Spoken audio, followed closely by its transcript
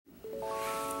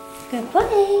Good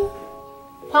boy.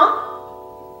 Paw.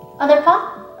 Other paw.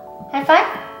 High five.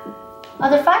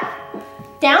 Other five.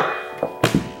 Down.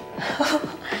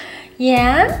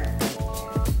 Yeah.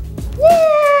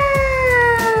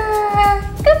 Yeah.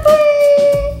 Good boy.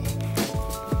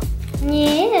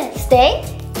 Yeah. Stay.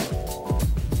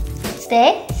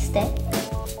 Stay. Stay.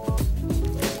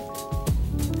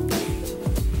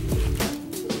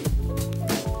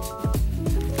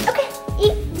 Okay.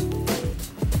 Eat.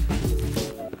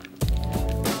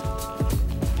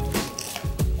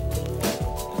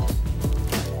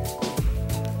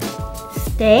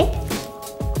 Stay.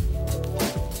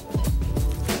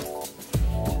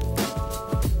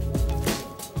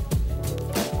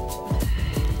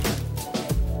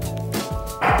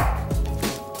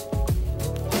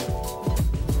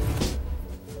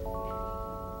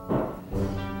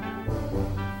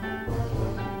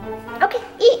 Okay,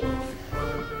 eat.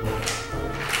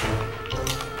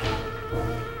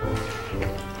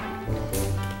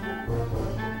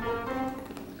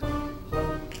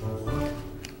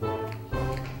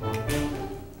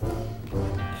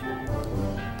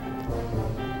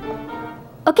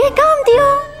 Okay, come, Theo.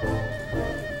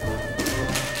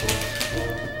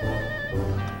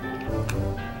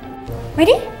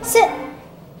 Ready? Sit.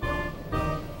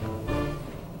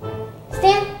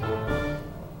 Stand.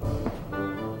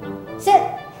 Sit.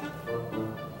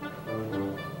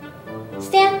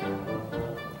 Stand.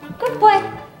 Good boy.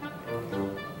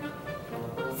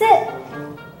 Sit.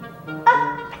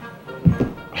 Up.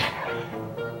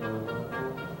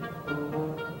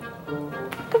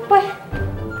 Good boy.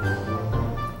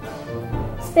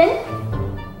 Spin.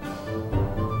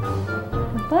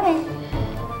 Good boy.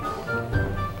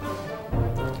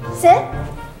 Sit.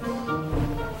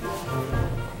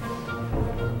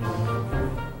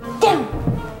 Down.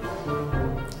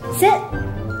 Sit.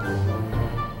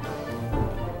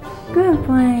 Good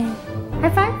boy.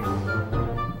 High five.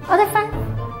 Other five.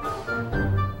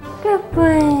 Good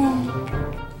boy.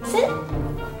 Sit.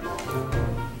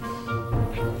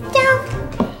 Down.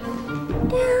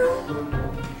 Down.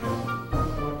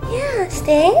 Yeah,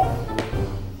 stay.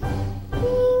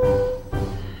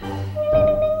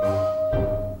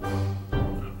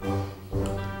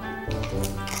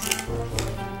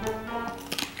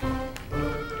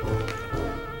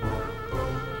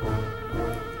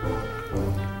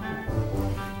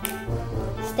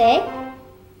 Stay.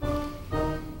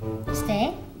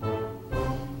 Stay.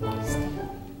 Stay.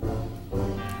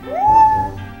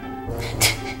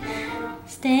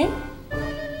 Stay.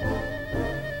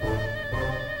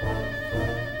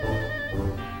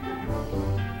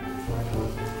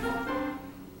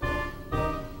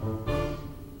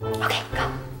 Okay, go.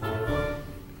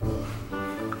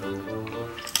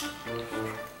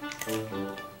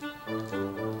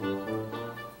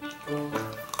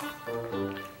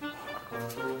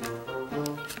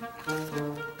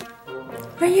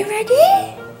 Are you ready?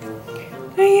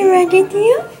 Are you ready,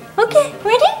 Theo? Okay,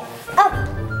 ready? Up.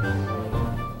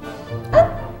 Up.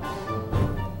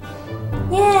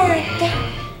 Yeah. Down.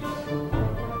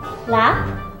 Lap.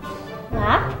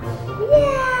 Lap.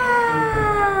 Yeah.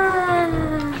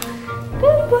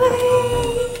 Good boy.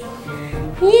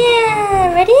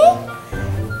 Yeah. Ready?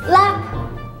 Lap.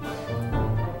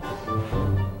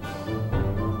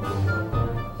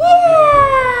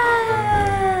 Yeah.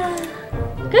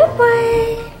 Good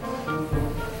boy.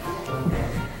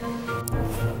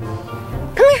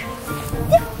 Come here.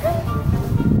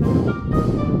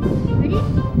 Ready?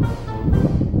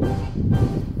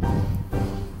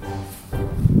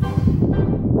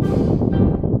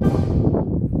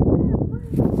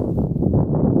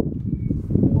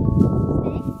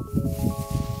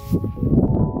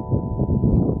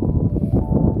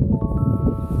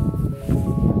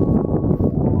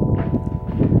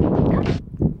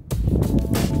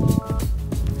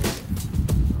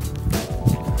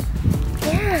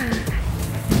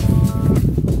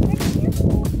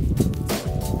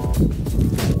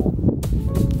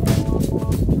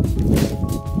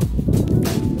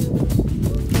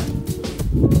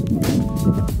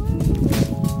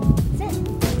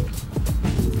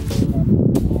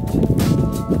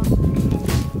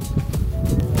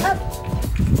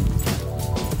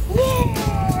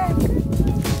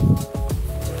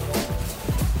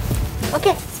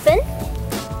 Okay, spin.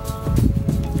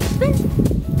 Spin.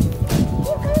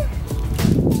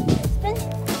 Spin.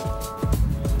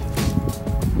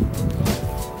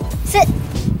 Sit.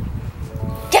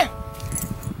 Down.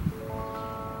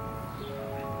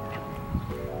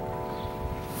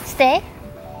 Stay.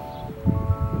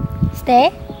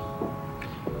 Stay.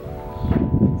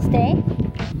 Stay.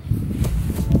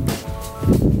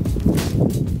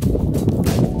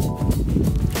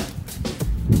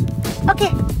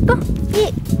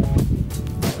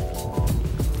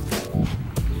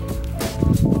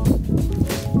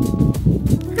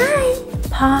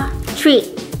 Tree.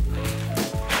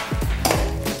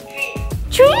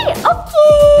 Tree,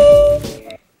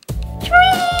 okay.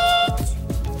 Treat.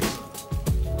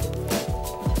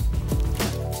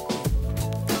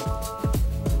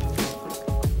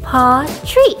 Paw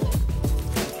tree.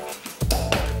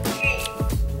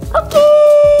 Okay.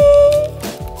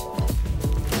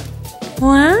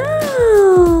 Wow.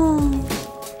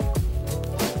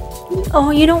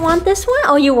 Oh, you don't want this one?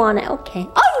 Oh, you want it. Okay.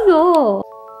 Oh,